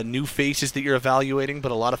of new faces that you're evaluating,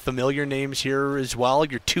 but a lot of familiar names here as well.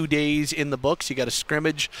 You're 2 days in the books. You got a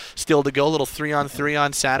scrimmage still to go. A little 3-on-3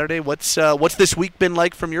 on Saturday. What's this week been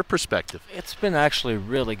like from your perspective? It's been actually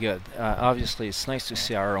really good. Obviously, it's nice to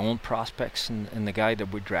see our own prospects and the guy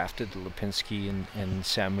that we drafted, Lipinski and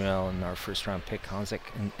Samuel, and our first-round pick Hanzik,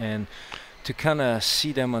 and to kind of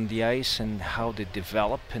see them on the ice and how they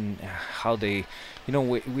develop and how they,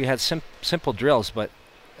 we had simple drills, but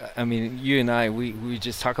I mean, you and I, we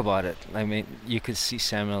just talk about it. I mean, you could see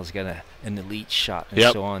Samuel's got an elite shot and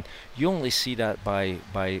so on. You only see that by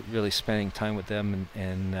really spending time with them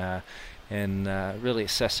and really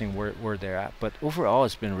assessing where they're at. But overall,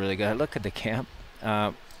 it's been really good. I look at the camp.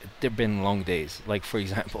 There've been long days. Like, for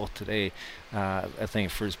example, today, I think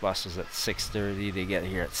first bus is at 6:30. They get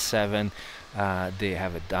here at 7. They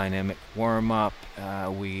have a dynamic warm-up.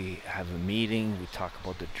 We have a meeting. We talk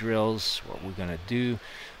about the drills, what we're going to do.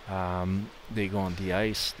 They go on the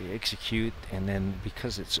ice. They execute. And then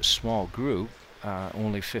because it's a small group,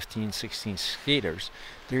 only 15, 16 skaters,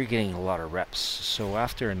 they're getting a lot of reps. So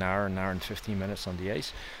after an hour and 15 minutes on the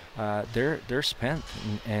ice, they're spent,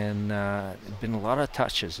 and been a lot of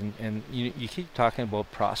touches, and you keep talking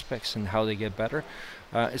about prospects and how they get better.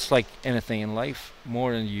 It's like anything in life,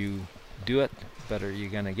 more than you do it, better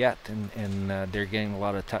you're gonna get, and they're getting a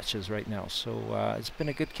lot of touches right now. So it's been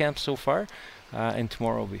a good camp so far, and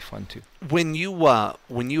tomorrow will be fun too. When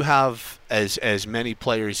you have as many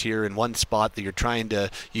players here in one spot that you're trying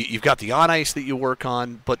to, you've got the on ice that you work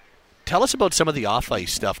on, but tell us about some of the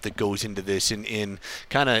off-ice stuff that goes into this in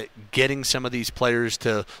kind of getting some of these players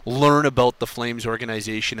to learn about the Flames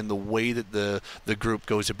organization and the way that the group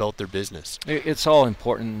goes about their business. It's all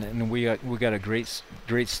important, and we got a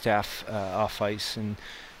great staff off-ice, and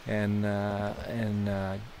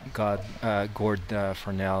Gord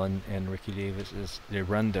Farnell and Ricky Davis, they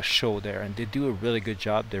run the show there, and they do a really good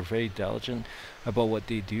job. They're very diligent about what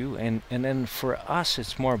they do, and then for us,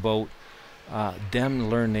 it's more about them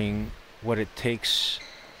learning what it takes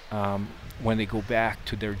when they go back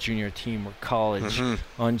to their junior team or college,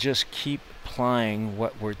 on just keep applying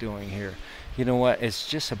what we're doing here. You know what? It's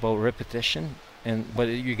just about repetition, but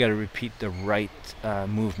you got to repeat the right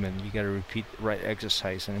movement. You got to repeat the right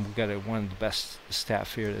exercise, and we've got one of the best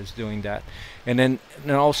staff here that's doing that. And then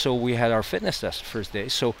also we had our fitness test the first day,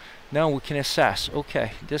 so now we can assess,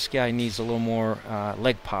 okay, this guy needs a little more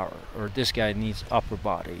leg power, or this guy needs upper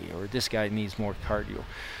body, or this guy needs more cardio.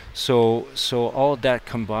 So all of that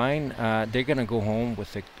combined, they're going to go home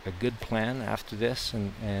with a good plan after this,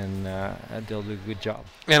 and they'll do a good job.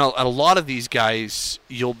 And a lot of these guys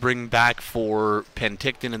you'll bring back for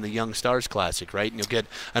Penticton and the Young Stars Classic, right? And you'll get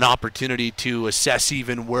an opportunity to assess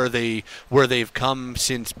even where they've come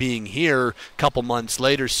since being here. A couple months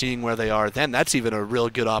later, seeing where they are then, that's even a real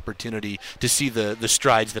good opportunity to see the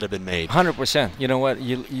strides that have been made. 100%. You know what?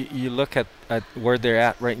 You look at where they're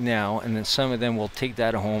at right now, and then some of them will take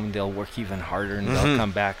that home. They'll work even harder, and they'll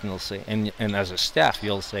come back and they'll say, and as a staff,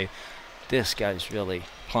 you'll say, this guy's really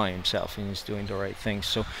applying himself and he's doing the right thing.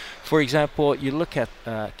 So, for example, you look at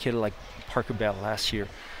a kid like Parker Bell last year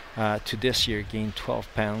to this year, gained 12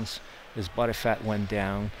 pounds. His body fat went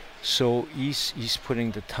down. So he's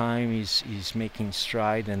putting the time, he's making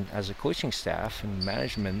stride, and as a coaching staff and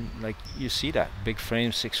management, like, you see that. Big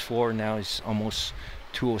frame, 6'4", now he's almost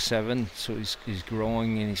 207, so he's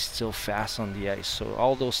growing, and he's still fast on the ice. So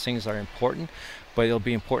all those things are important, but it'll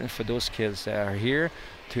be important for those kids that are here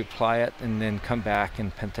to apply it and then come back,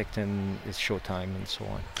 and Penticton is showtime and so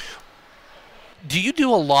on. Do you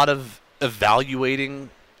do a lot of evaluating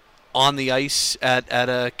on the ice at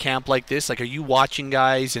a camp like this? Like, are you watching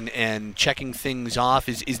guys and checking things off?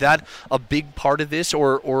 Is that a big part of this,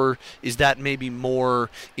 or is that maybe more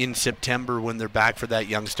in September when they're back for that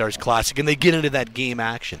Young Stars Classic and they get into that game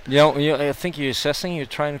action? I think you're assessing, you're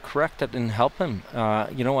trying to correct it and help him.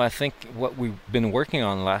 I think what we've been working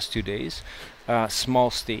on the last 2 days,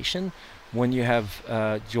 small station, when you have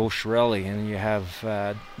Joe Shirelli and you have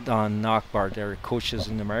Don Knockbar, they're coaches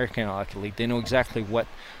in the American Hockey League, they know exactly what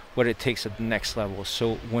it takes at the next level.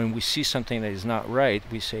 So when we see something that is not right,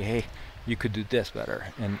 we say, hey, you could do this better.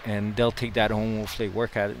 And they'll take that home if they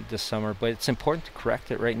work at it this summer. But it's important to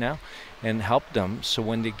correct it right now and help them so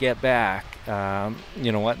when they get back,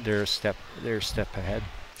 they're a step ahead.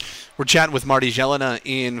 We're chatting with Marty Jelena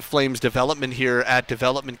in Flames Development here at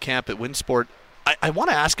Development Camp at Winsport. I want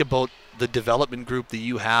to ask about the development group that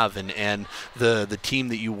you have and the team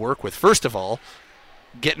that you work with. First of all,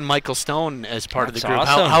 getting Michael Stone as part of the group.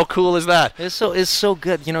 Awesome. How cool is that? It's so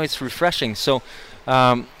good. It's refreshing. So,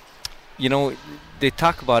 they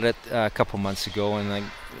talk about it a couple months ago, and like,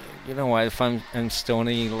 if I'm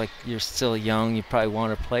Stoney, like, you're still young, you probably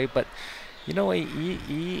want to play, but he's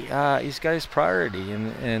got his priority,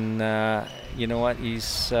 and you know what,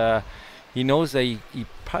 he knows that he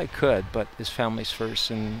probably could, but his family's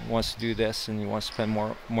first and wants to do this, and he wants to spend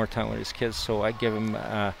more time with his kids. So I give him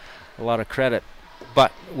a lot of credit.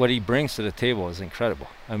 But what he brings to the table is incredible.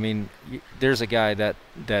 I mean, there's a guy that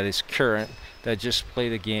is current, that just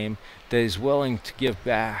played a game, that is willing to give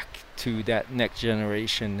back to that next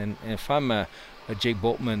generation. And if I'm a Jake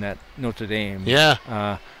Boltman at Notre Dame,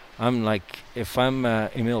 I'm like, if I'm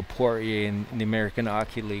Emile Poirier in the American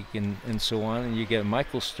Hockey League and so on, and you get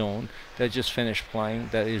Michael Stone that just finished playing,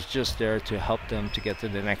 that is just there to help them to get to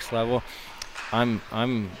the next level, I'm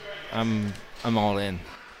all in.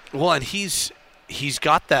 Well, and he's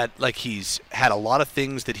got that, like, he's had a lot of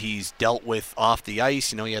things that he's dealt with off the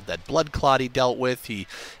ice. He had that blood clot he dealt with.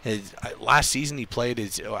 Last season he played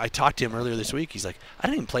I talked to him earlier this week. He's like, I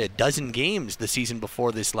didn't even play a dozen games the season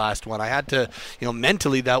before this last one. I had to,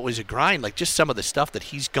 mentally that was a grind. Like, just some of the stuff that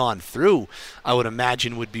he's gone through, I would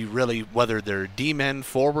imagine would be really, whether they're D-men,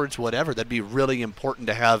 forwards, whatever, that'd be really important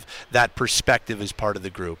to have that perspective as part of the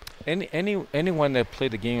group. Anyone that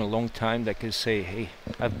played the game a long time that could say, hey,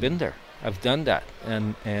 I've been there. I've done that,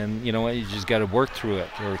 and you just got to work through it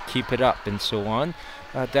or keep it up and so on.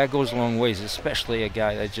 That goes a long ways, especially a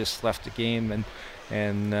guy that just left the game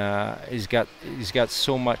and he's got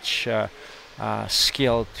so much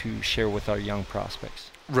skill to share with our young prospects.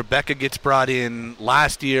 Rebecca gets brought in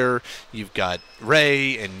last year. You've got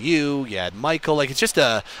Ray and you had Michael. Like, it's just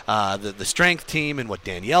the strength team and what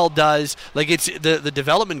Danielle does. Like, it's the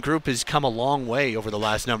development group has come a long way over the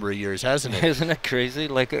last number of years, hasn't it? Isn't it crazy?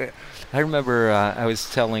 Like, I remember I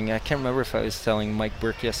can't remember if I was telling Mike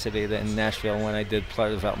Burke yesterday that in Nashville when I did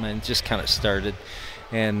player development, it just kind of started.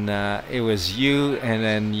 And it was you, and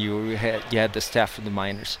then you had the staff of the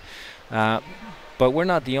minors. But we're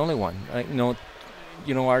not the only one.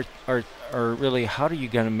 Our really, how are you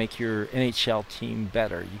going to make your NHL team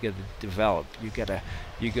better? You got to develop. You got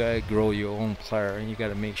to grow your own player, and you got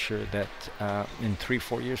to make sure that in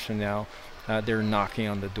 3-4 years from now, they're knocking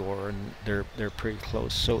on the door and they're pretty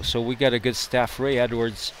close. So we got a good staff. Ray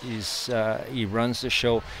Edwards he runs the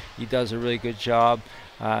show. He does a really good job.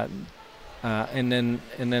 And then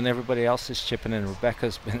everybody else is chipping in.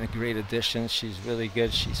 Rebecca's been a great addition. She's really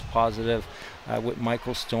good. She's positive. With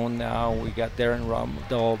Michael Stone now, we got Darren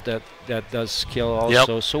Romdahl that does skill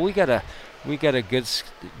also. Yep. So we got a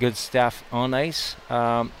good staff on ice.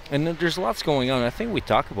 And then there's lots going on. I think we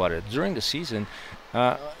talk about it during the season.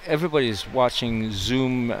 Everybody's watching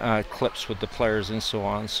Zoom clips with the players and so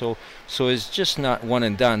on. So it's just not one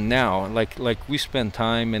and done now. Like we spend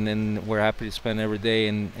time, and then we're happy to spend every day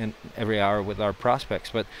and every hour with our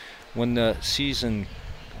prospects. But when the season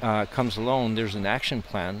comes along, there's an action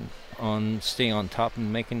plan on staying on top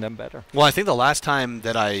and making them better. Well, I think the last time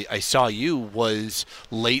that I saw you was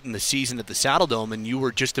late in the season at the Saddle Dome, and you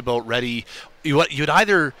were just about ready. You'd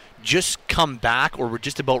either just come back or were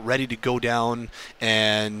just about ready to go down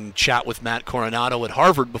and chat with Matt Coronado at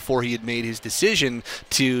Harvard before he had made his decision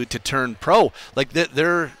to turn pro. Like,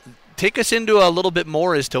 take us into a little bit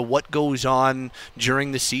more as to what goes on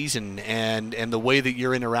during the season and the way that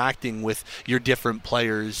you're interacting with your different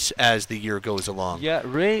players as the year goes along. Yeah,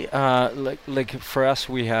 Ray, like for us,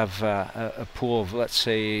 we have a pool of, let's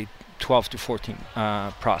say, 12 to 14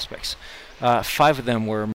 prospects. 5 of them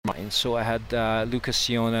were mine. So I had Lucas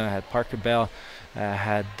Siona, I had Parker Bell, I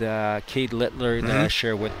had Cade Littler that I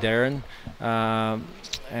share with Darren,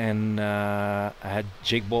 and I had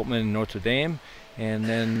Jake Boltman in Notre Dame. And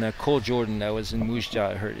then Cole Jordan, that was in Moose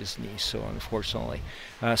Jaw, hurt his knee, so unfortunately.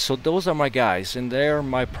 So those are my guys, and they're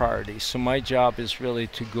my priorities. So my job is really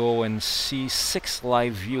to go and see 6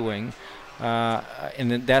 live viewing.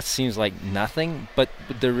 And then that seems like nothing, but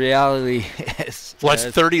the reality is... Well, that's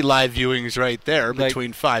 30 live viewings right there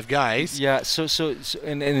between 5 guys. Yeah, so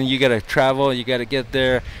and you got to travel, you got to get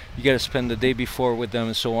there, you got to spend the day before with them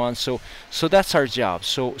and so on. So that's our job.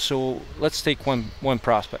 So let's take one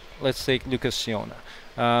prospect. Let's take Lucas Ciona.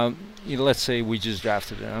 Let's say we just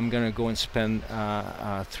drafted him. I'm going to go and spend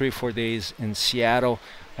 3 or 4 days in Seattle.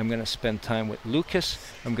 I'm going to spend time with Lucas.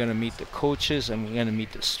 I'm going to meet the coaches. I'm going to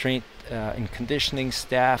meet the strength and conditioning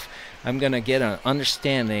staff. I'm going to get an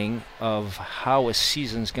understanding of how a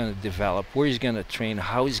season's going to develop, where he's going to train,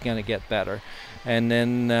 how he's going to get better. And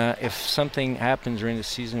then if something happens during the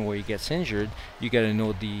season where he gets injured, you got to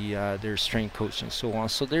know their strength coach and so on.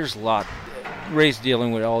 So there's a lot. Ray's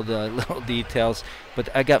dealing with all the little details, but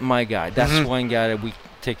I got my guy. That's one guy that we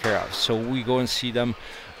take care of. So we go and see them.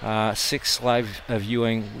 6 live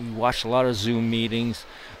viewing. We watch a lot of Zoom meetings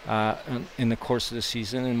in the course of the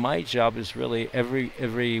season, and my job is really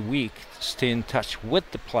every week to stay in touch with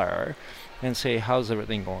the player and say how's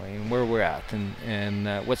everything going and where we're at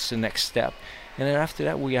and what's the next step. And then after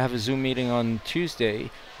that, we have a Zoom meeting on Tuesday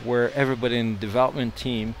where everybody in the development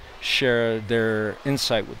team share their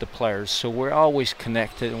insight with the players. So we're always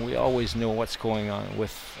connected, and we always know what's going on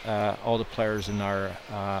with all the players in our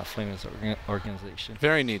Flames organization.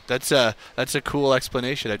 Very neat. That's a cool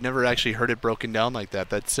explanation. I've never actually heard it broken down like that.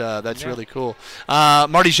 That's really cool.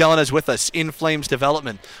 Marty Gelinas is with us in Flames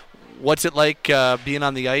development. What's it like being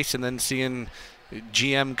on the ice and then seeing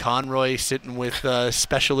GM Conroy sitting with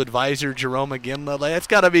special advisor Jerome Iginla? That's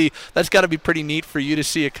got to be pretty neat for you to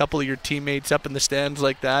see a couple of your teammates up in the stands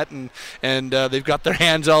like that, and they've got their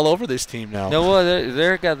hands all over this team now. No, well,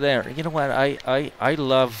 they're got there. You know what? I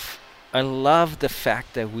love the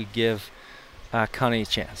fact that we give Connie a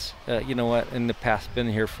chance. You know what? In the past, been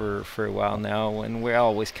here for a while now, and we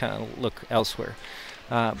always kind of look elsewhere.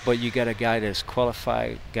 But you got a guy that's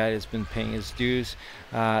qualified, guy that's been paying his dues,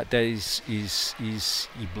 that he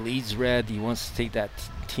bleeds red. He wants to take that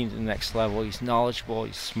team to the next level. He's knowledgeable.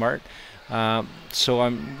 He's smart. So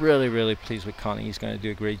I'm really, really pleased with Connie. He's going to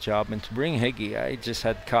do a great job. And to bring Higgy, I just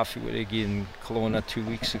had coffee with Higgy in Kelowna 2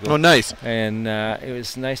 weeks ago. Oh, nice. And it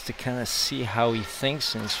was nice to kind of see how he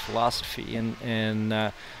thinks and his philosophy. And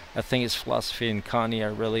I think his philosophy and Connie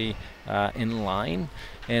are really in line.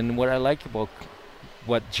 And what I like about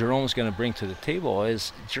what Jerome's going to bring to the table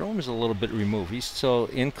is Jerome's a little bit removed. He's still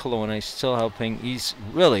in Kelowna. He's still helping. He's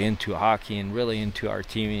really into hockey and really into our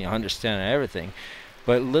team and understanding everything.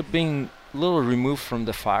 But being a little removed from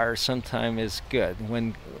the fire sometimes is good.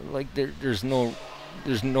 When there's no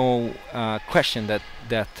question that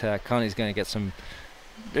Connie's going to get some.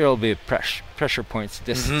 There will be pressure points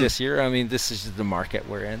this year. I mean, this is the market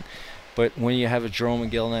we're in. But when you have a Jerome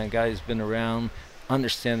Iginla, a guy who's been around,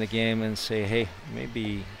 understand the game and say, hey,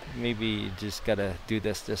 maybe you just got to do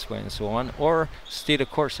this way and so on, or stay the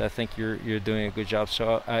course. I think you're doing a good job.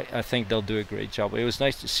 So I think they'll do a great job. It was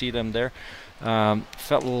nice to see them there.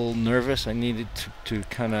 Felt a little nervous. I needed to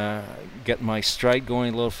kind of get my stride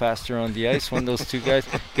going a little faster on the ice when those two guys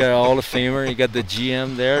got a Hall of Famer. You got the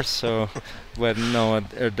GM there, so but no,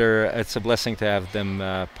 it's a blessing to have them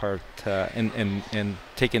part in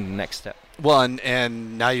taking the next step. Well,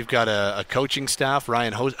 and now you've got a coaching staff.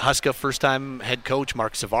 Ryan Huska, first-time head coach.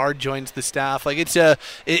 Mark Savard joins the staff. Like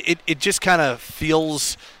it just kind of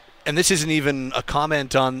feels. And this isn't even a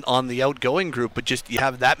comment on the outgoing group, but just you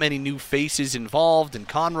have that many new faces involved, and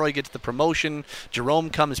Conroy gets the promotion. Jerome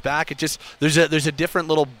comes back. It just there's a different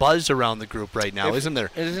little buzz around the group right now, isn't there?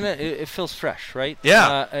 Isn't it? It feels fresh, right?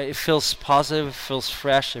 Yeah. It feels positive. It feels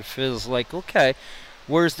fresh. It feels like, okay,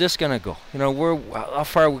 where's this gonna go? You know, how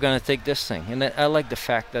far are we gonna take this thing? And I like the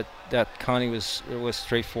fact that Connie was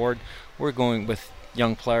straightforward. We're going with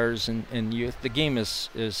young players and youth. The game is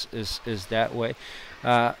that way.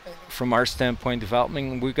 From our standpoint,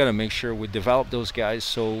 development, we've got to make sure we develop those guys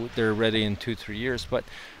so they're ready in 2-3 years. But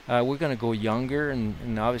we're going to go younger,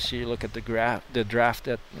 and obviously you look at the draft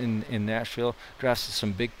in Nashville, drafted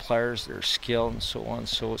some big players, their skill and so on.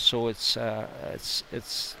 So it's going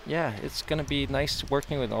to be nice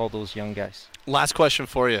working with all those young guys. Last question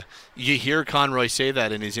for you. You hear Conroy say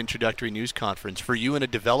that in his introductory news conference. For you in a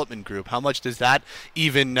development group, how much does that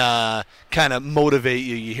even kind of motivate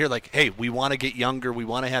you? You hear like, hey, we want to get younger, we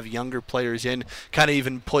want to have younger players in, kind of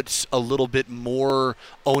even puts a little bit more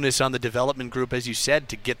onus on the development group, as you said,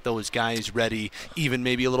 to get those guys ready even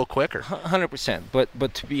maybe a little quicker. 100%.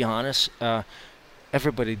 But to be honest,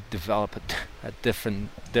 everybody develop at different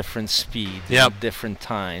speeds, Yep. at different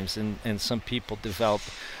times, and some people develop.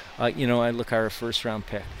 I look at our first round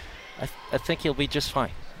pick. I think he'll be just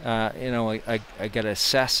fine. I got to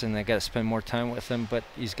assess and I got to spend more time with him, but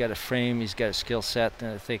he's got a frame, he's got a skill set,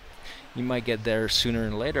 and I think he might get there sooner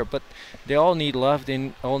than later. But they all need love,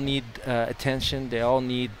 they all need attention, they all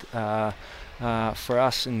need for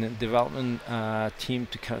us in the development team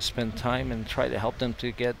to kind of spend time and try to help them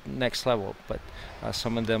to get next level. But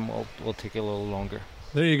some of them will take a little longer.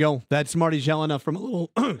 There you go. That's Marty Gelinas from a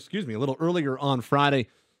little earlier on Friday.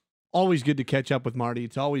 Always good to catch up with Marty.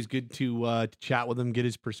 It's always good to chat with him, get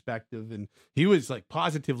his perspective. And he was like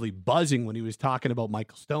positively buzzing when he was talking about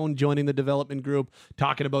Michael Stone joining the development group,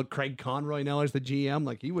 talking about Craig Conroy now as the GM.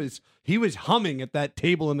 Like he was humming at that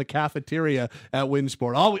table in the cafeteria at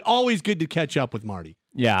Winsport. Always good to catch up with Marty.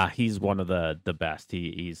 Yeah, he's one of the best.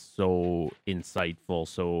 He's so insightful,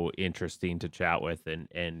 so interesting to chat with,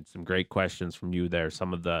 and some great questions from you there.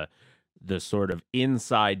 Some of the sort of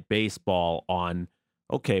inside baseball on,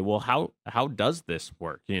 okay, well, how does this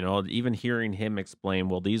work? Even hearing him explain,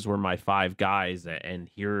 well, these were my 5 guys, and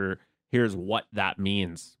here's what that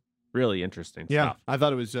means. Really interesting stuff. I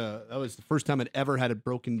thought it was that was the first time I'd ever had it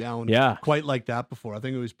broken down quite like that before. I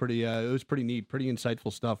think it was pretty neat, pretty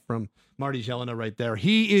insightful stuff from Marty Gelinas right there.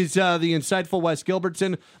 He is the insightful Wes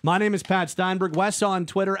Gilbertson. My name is Pat Steinberg. Wes on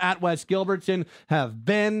Twitter at Wes Gilbertson. Have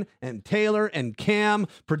Ben and Taylor and Cam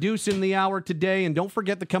producing the hour today. And don't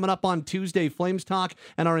forget that coming up on Tuesday, Flames Talk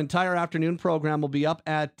and our entire afternoon program will be up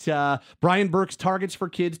at Brian Burke's Targets for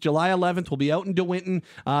Kids. July 11th. We'll be out in DeWinton.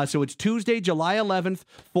 So it's Tuesday, July 11th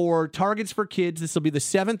for Targets for Kids. This will be the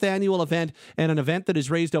 7th annual event, and an event that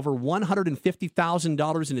has raised over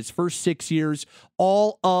 $150,000 in its first 6 years.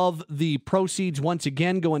 All of the proceeds, once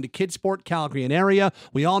again, go into Kidsport, Calgary and area.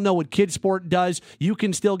 We all know what Kidsport does. You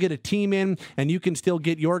can still get a team in, and you can still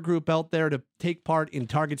get your group out there to take part in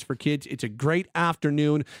Targets for Kids. It's a great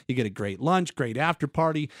afternoon. You get a great lunch, great after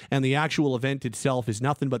party, and the actual event itself is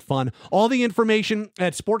nothing but fun. All the information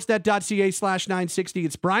at sportsnet.ca/960.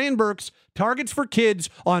 It's Brian Burke's Targets for Kids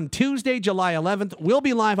on Tuesday, July 11th. We'll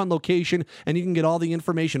be live on location, and you can get all the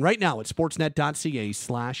information right now at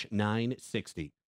sportsnet.ca/960.